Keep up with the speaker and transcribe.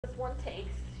This one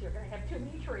takes. You're going to have too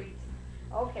many treats.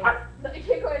 Okay,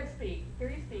 you go ahead and speak.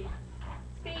 Here you speak.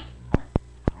 Speak. Come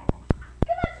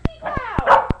on, speak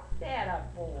loud. That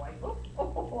a boy.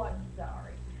 Oh, I'm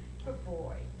sorry. Good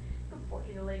boy. Good boy.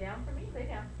 Can you lay down for me? Lay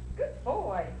down. Good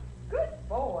boy. Good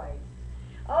boy.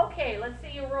 Okay, let's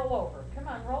see you roll over. Come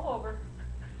on, roll over.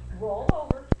 Roll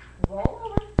over. Roll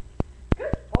over.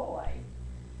 Good boy.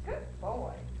 Good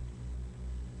boy.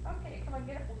 Okay, come on,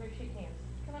 get up. We're going to shake hands.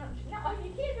 Come on. No,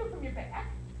 you can't do it from your back.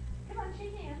 Come on,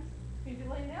 shake hands. You can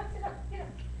lay down. Sit up. Get up.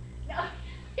 No,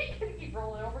 you're going to keep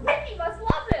rolling over. Vicky must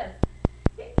love this.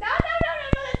 No,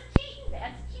 that's cheating.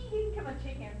 That's cheating. Come on,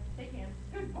 shake hands. Shake hands.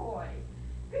 Good boy.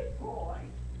 Good boy.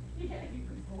 Yeah, you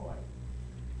good boy.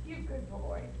 You good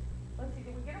boy. Let's see,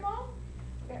 did we get them all?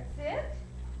 We got sit.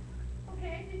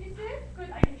 Okay, did you sit?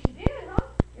 Good. I guess you did, huh?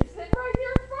 You're sitting right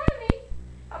here in front of me.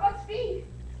 How about speak?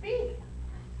 Speak.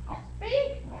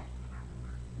 Speak.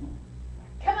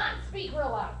 Come on, speak real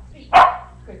loud. Speak.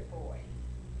 Good boy.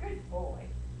 Good boy.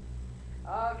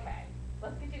 Okay,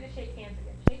 let's get you to shake hands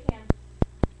again. Shake hands.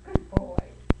 Good boy.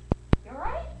 You all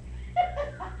right?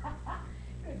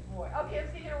 Good boy. Okay,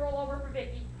 let's get you to roll over for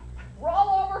Vicky. Roll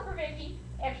over for Vicky.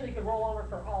 Actually, you can roll over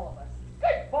for all of us.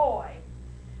 Good boy.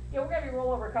 Yeah, we're going to be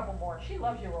roll over a couple more. She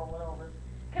loves you rolling over.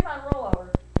 Come on, roll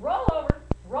over. Roll over.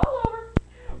 Roll over.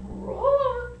 Roll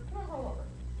over. Come on, roll over.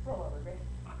 Roll over, Vicky.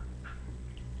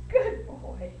 Good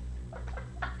boy.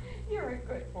 You're a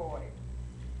good boy.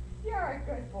 You're a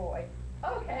good boy.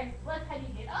 Okay, let's have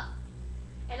you get up.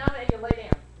 And I'm going to have you lay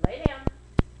down. Lay down.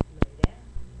 Lay down.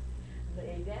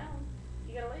 Lay down.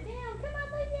 You got to lay down. Come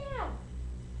on, lay down.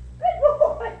 Good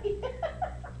boy.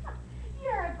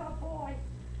 You're a good boy.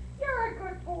 You're a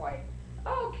good boy.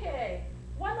 Okay.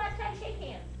 One last time, shake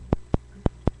hands.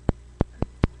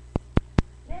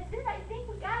 That's it. I think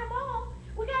we got them all.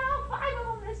 We got all 5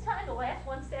 of them this time. The last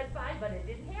one said 5, but it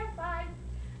didn't have 5. I think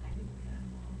we got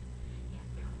them all. Yeah,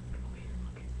 come over here and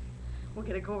look. We're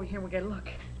going to go over here and we're going to look.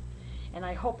 And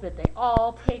I hope that they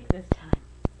all take this time.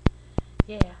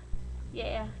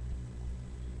 Yeah.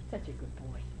 Such a good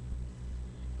boy.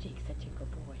 Jake's such a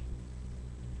good boy.